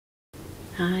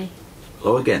Hi.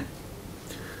 Hello again.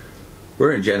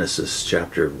 We're in Genesis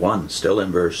chapter 1, still in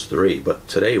verse 3, but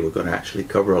today we're going to actually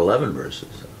cover 11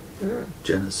 verses.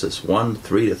 Genesis 1,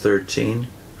 3 to 13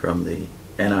 from the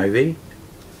NIV.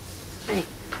 Right.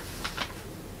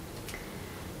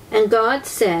 And God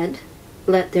said,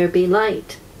 "Let there be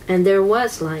light," and there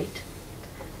was light.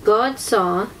 God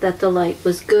saw that the light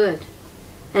was good,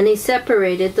 and he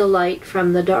separated the light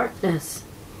from the darkness.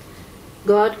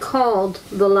 God called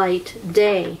the light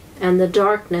day, and the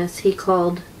darkness he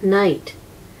called night.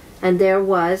 And there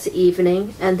was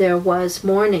evening, and there was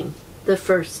morning, the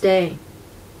first day.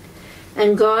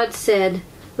 And God said,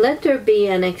 "Let there be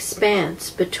an expanse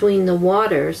between the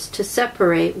waters to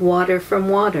separate water from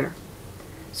water."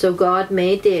 So God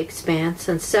made the expanse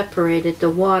and separated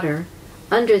the water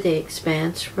under the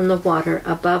expanse from the water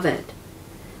above it.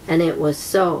 And it was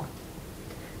so.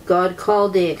 God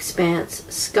called the expanse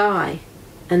sky,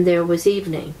 and there was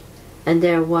evening, and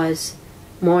there was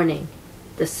morning,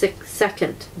 the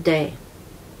second day.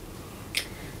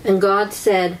 And God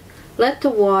said, "Let the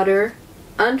water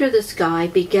under the sky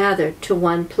be gathered to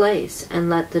one place, and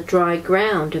let the dry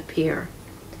ground appear."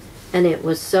 And it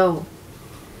was so.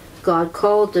 God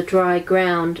called the dry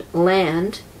ground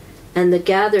land, and the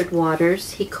gathered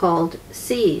waters he called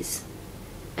seas.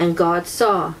 And God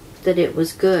saw that it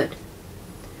was good.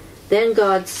 Then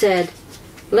God said,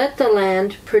 "Let the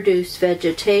land produce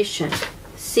vegetation,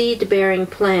 seed-bearing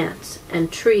plants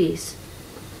and trees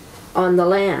on the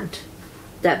land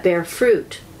that bear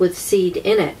fruit with seed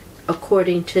in it,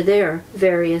 according to their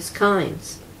various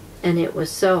kinds." And it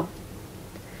was so.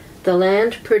 The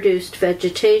land produced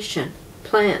vegetation,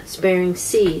 plants bearing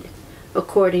seed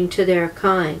according to their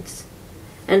kinds,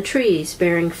 and trees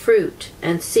bearing fruit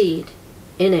and seed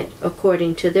in it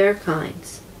according to their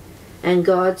kinds. And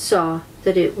God saw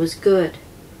that it was good.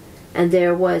 And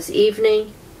there was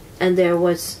evening, and there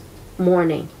was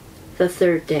morning, the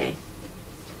third day.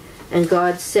 And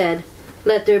God said,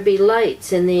 "Let there be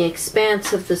lights in the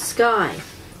expanse of the sky."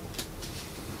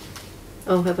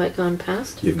 Oh, have I gone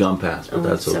past? You've gone past, but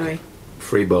that's okay. Sorry.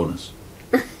 Free bonus.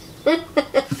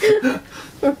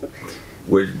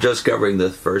 We're just covering the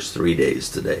first 3 days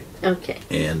today. Okay.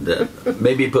 And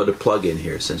maybe put a plug in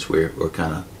here, since we're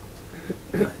kind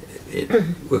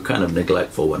of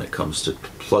neglectful when it comes to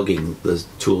plugging the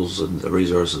tools and the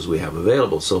resources we have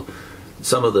available. So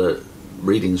some of the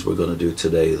readings we're going to do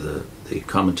today, the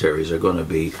commentaries, are going to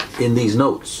be in these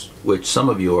notes, which some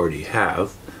of you already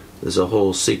have. There's a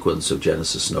whole sequence of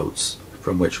Genesis notes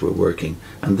from which we're working.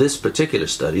 And this particular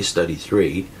study, study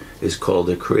 3, is called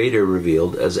 "The Creator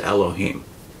Revealed as Elohim."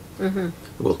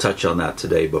 We'll touch on that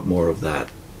today, but more of that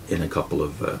in a couple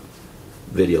of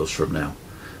videos from now.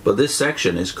 But this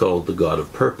section is called "The God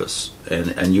of Purpose."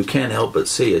 And you can't help but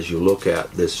see, as you look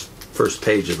at this first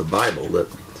page of the Bible, that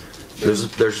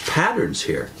there's patterns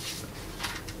here.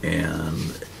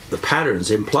 And the patterns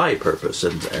imply purpose.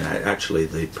 And actually,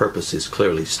 the purpose is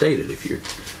clearly stated if you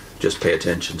just pay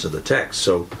attention to the text.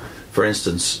 So, for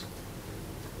instance,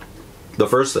 the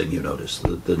first thing you notice,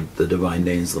 the divine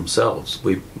names themselves.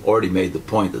 We've already made the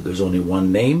point that there's only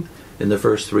one name in the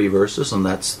first 3 verses, and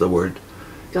that's the word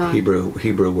God.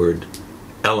 Hebrew word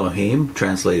Elohim,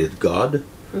 translated God,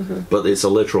 but it's a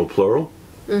literal plural.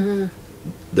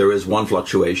 There is one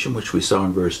fluctuation, which we saw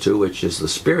in verse 2, which is the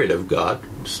Spirit of God,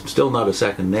 still not a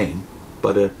second name,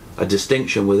 but a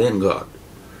distinction within God.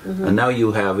 And now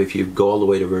you have, if you go all the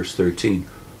way to verse 13,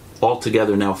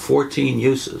 altogether now 14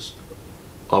 uses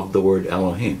of the word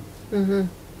Elohim, and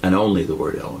only the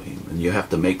word Elohim. And you have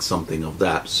to make something of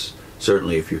that.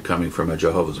 Certainly if you're coming from a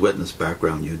Jehovah's Witness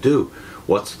background, you do.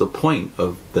 What's the point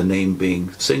of the name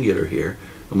being singular here?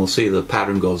 And we'll see the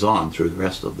pattern goes on through the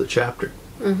rest of the chapter.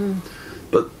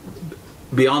 But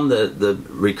beyond the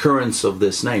recurrence of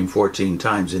this name 14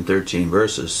 times in 13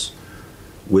 verses,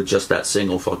 with just that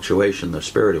single fluctuation, the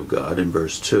Spirit of God, in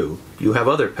verse 2, you have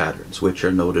other patterns which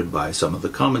are noted by some of the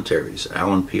commentaries.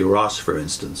 Alan P. Ross, for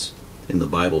instance, in the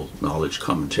Bible Knowledge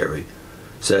Commentary,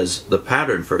 says the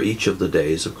pattern for each of the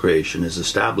days of creation is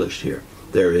established here.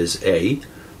 There is A,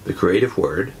 the creative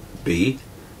word; B,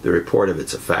 the report of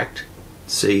its effect;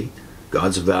 C,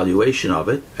 God's evaluation of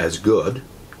it as good;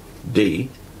 D,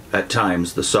 at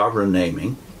times the sovereign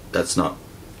naming, that's not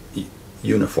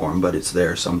uniform, but it's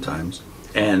there sometimes;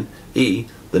 and E,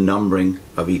 the numbering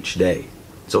of each day.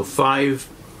 So 5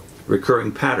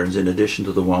 recurring patterns in addition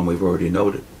to the one we've already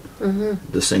noted,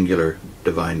 the singular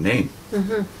divine name.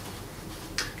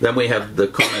 Then we have the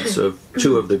comments of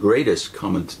 2 of the greatest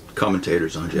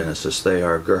commentators on Genesis. They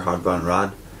are Gerhard von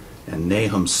Rad and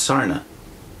Nahum Sarna.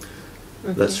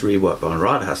 Let's read what von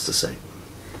Rad has to say.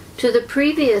 To the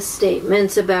previous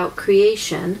statements about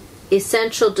creation,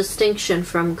 essential distinction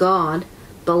from God,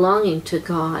 belonging to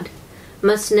God,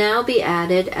 must now be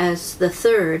added as the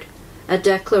third, a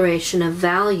declaration of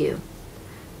value.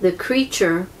 The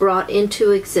creature brought into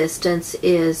existence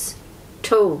is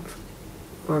tov,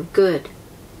 or good.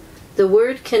 The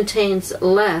word contains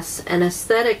less an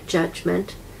aesthetic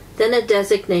judgment than a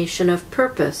designation of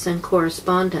purpose and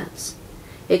correspondence.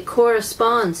 It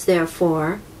corresponds,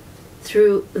 therefore,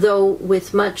 though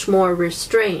with much more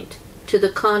restraint, to the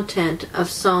content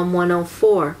of Psalm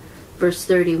 104, verse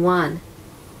 31.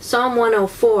 Psalm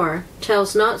 104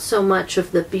 tells not so much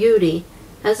of the beauty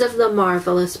as of the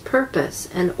marvelous purpose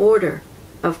and order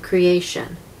of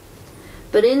creation.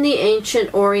 But in the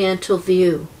ancient Oriental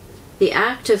view, the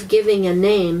act of giving a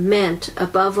name meant,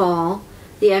 above all,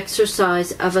 the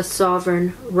exercise of a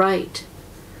sovereign right.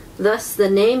 Thus the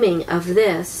naming of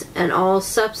this and all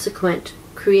subsequent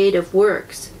creative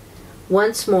works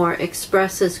once more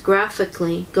expresses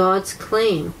graphically God's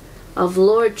claim of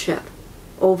lordship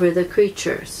over the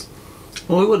creatures.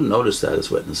 Well, we wouldn't notice that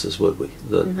as witnesses, would we?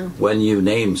 When you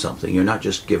name something, you're not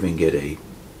just giving it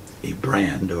a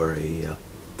brand or a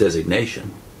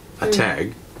designation, a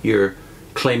tag. You're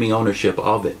claiming ownership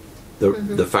of it,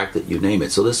 the fact that you name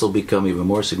it. So this will become even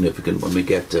more significant when we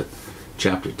get to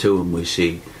chapter 2 and we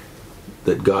see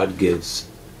that God gives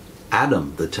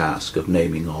Adam the task of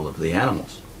naming all of the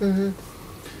animals.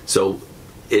 So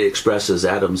it expresses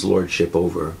Adam's lordship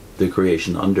over the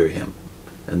creation under him,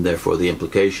 and therefore the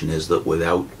implication is that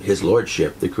without his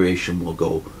lordship the creation will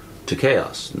go to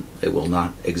chaos. It will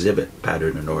not exhibit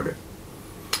pattern and order.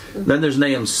 Then there's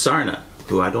Nahum Sarna,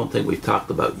 who I don't think we've talked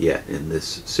about yet in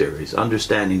this series.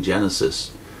 Understanding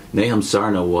Genesis. Nahum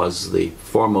Sarna was the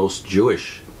foremost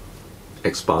Jewish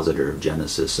expositor of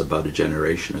Genesis about a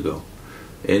generation ago.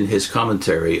 In his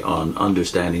commentary on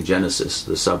Understanding Genesis,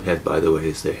 the subhead, by the way,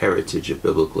 is The Heritage of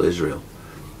Biblical Israel.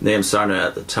 Nahum Sarna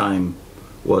at the time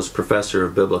was professor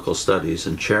of biblical studies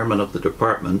and chairman of the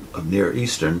Department of Near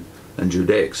Eastern and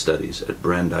Judaic Studies at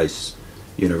Brandeis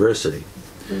University.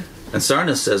 And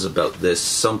Sarna says about this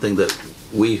something that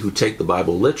we who take the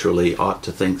Bible literally ought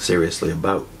to think seriously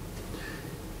about.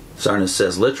 Sarna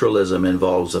says literalism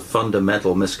involves a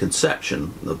fundamental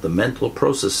misconception of the mental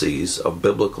processes of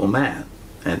biblical man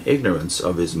and ignorance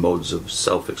of his modes of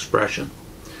self-expression.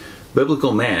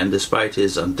 Biblical man, despite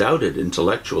his undoubted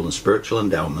intellectual and spiritual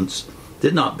endowments,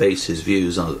 did not base his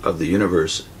views of the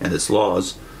universe and its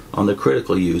laws on the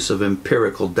critical use of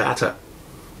empirical data.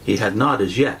 He had not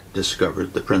as yet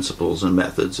discovered the principles and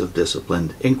methods of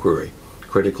disciplined inquiry,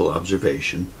 critical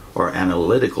observation, or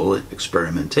analytical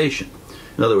experimentation.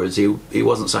 In other words, he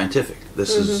wasn't scientific.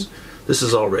 This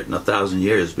is all written 1,000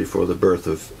 years before the birth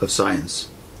of science,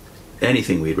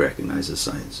 anything we'd recognize as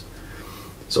science.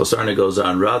 So Sarna goes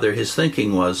on, rather his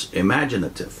thinking was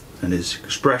imaginative, and his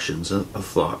expressions of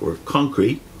thought were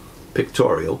concrete,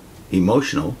 pictorial,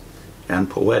 emotional, and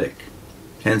poetic.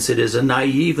 Hence it is a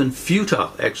naive and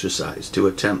futile exercise to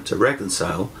attempt to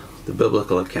reconcile the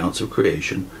biblical accounts of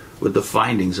creation with the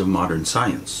findings of modern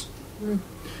science.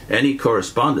 Any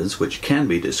correspondence which can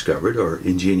be discovered or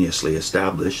ingeniously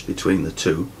established between the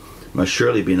two must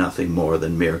surely be nothing more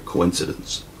than mere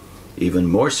coincidence. Even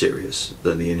more serious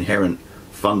than the inherent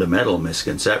fundamental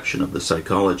misconception of the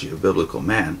psychology of biblical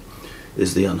man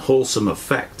is the unwholesome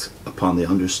effect upon the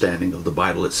understanding of the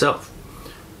Bible itself.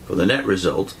 For the net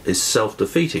result is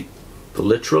self-defeating. The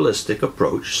literalistic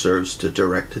approach serves to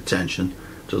direct attention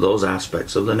to those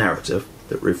aspects of the narrative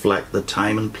that reflect the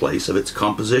time and place of its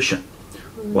composition,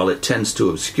 while it tends to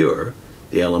obscure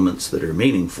the elements that are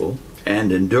meaningful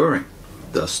and enduring,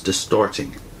 thus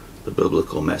distorting the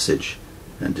biblical message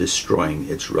and destroying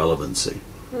its relevancy.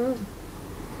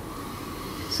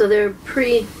 So they're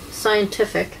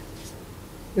pre-scientific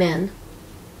men,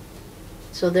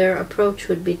 so their approach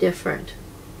would be different.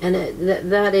 And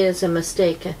that is a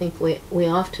mistake I think we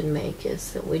often make,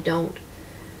 is that we don't,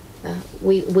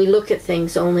 we look at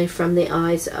things only from the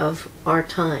eyes of our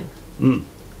time.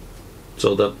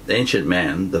 So the ancient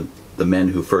man, the men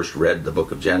who first read the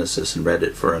book of Genesis and read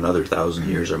it for another 1,000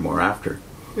 years or more after,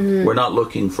 were not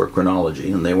looking for chronology,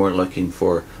 and they weren't looking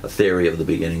for a theory of the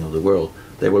beginning of the world.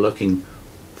 They were looking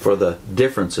for the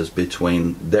differences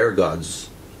between their gods'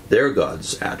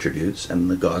 attributes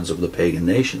and the gods of the pagan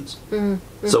nations.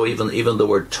 So even the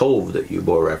word tov that you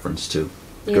bore reference to,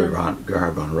 Gerhard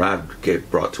von Rad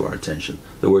brought to our attention,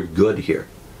 the word good here.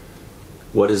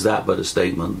 What is that but a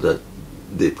statement that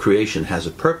the creation has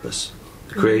a purpose?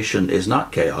 The creation is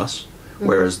not chaos,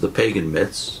 whereas the pagan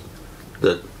myths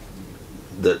that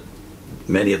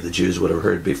many of the Jews would have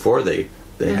heard before they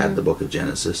had the book of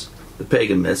Genesis, the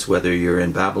pagan myths, whether you're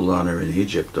in Babylon or in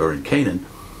Egypt or in Canaan,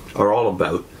 are all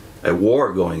about a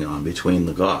war going on between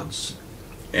the gods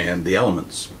and the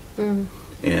elements. Mm.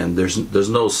 And there's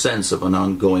no sense of an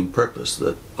ongoing purpose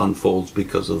that unfolds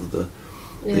because of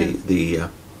the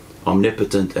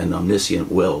omnipotent and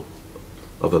omniscient will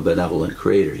of a benevolent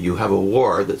creator. You have a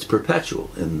war that's perpetual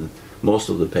in most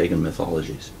of the pagan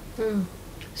mythologies. Mm.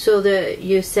 So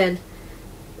you said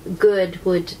good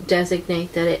would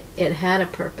designate that it had a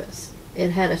purpose.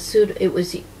 It had it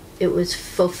was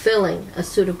fulfilling a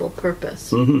suitable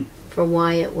purpose mm-hmm. for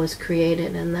why it was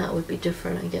created, and that would be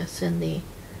different, I guess, in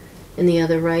the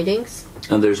other writings.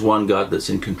 And there's one God that's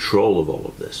in control of all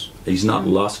of this. He's not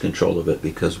mm-hmm. lost control of it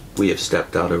because we have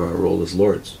stepped out of our role as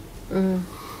lords.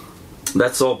 Mm-hmm.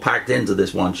 That's all packed into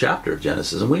this one chapter of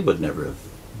Genesis, and we would never have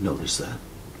noticed that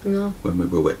when we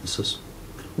were witnesses.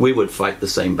 We would fight the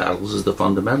same battles as the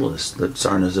fundamentalists that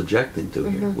Sarna is objecting to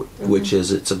mm-hmm. here, which mm-hmm.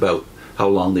 is it's about how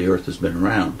long the earth has been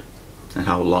around and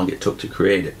how long it took to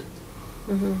create it.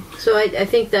 Mm-hmm. So I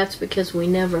think that's because we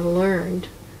never learned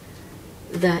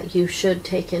that you should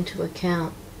take into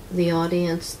account the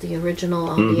audience, the original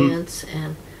audience, mm-hmm.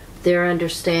 and their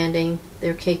understanding,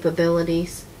 their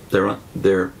capabilities.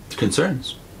 Their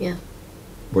concerns. Yeah.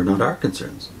 Were not our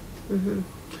concerns. Mm-hmm.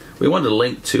 We wanted to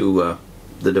link to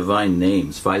the divine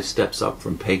names, 5 Steps Up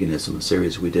from Paganism, a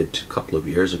series we did a couple of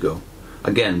years ago.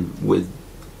 Again, with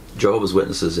Jehovah's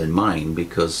Witnesses in mind,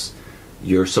 because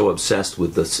you're so obsessed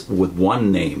with with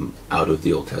one name out of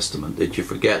the Old Testament that you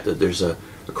forget that there's a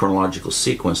chronological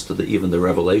sequence to even the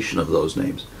revelation of those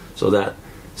names. So that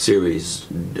series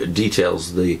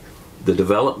details the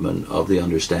development of the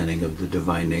understanding of the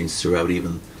divine names throughout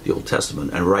even the Old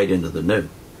Testament and right into the New.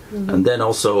 Mm-hmm. And then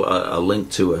also a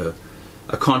link to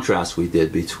a contrast we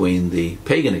did between the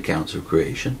pagan accounts of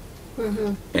creation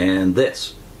mm-hmm. and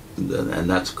this. And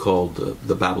that's called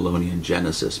the Babylonian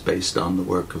Genesis, based on the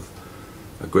work of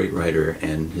a great writer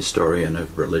and historian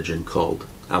of religion called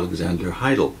Alexander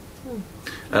Heidel.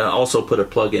 Also put a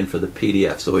plug in for the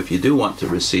PDF, so if you do want to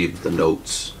receive the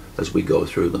notes as we go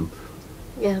through them,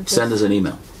 send us an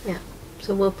email. Yeah,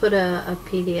 so we'll put a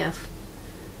PDF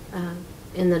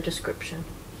in the description,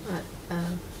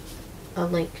 a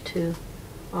link to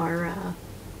our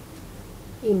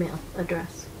email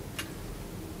address.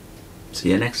 See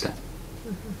you next time.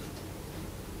 Mm-hmm.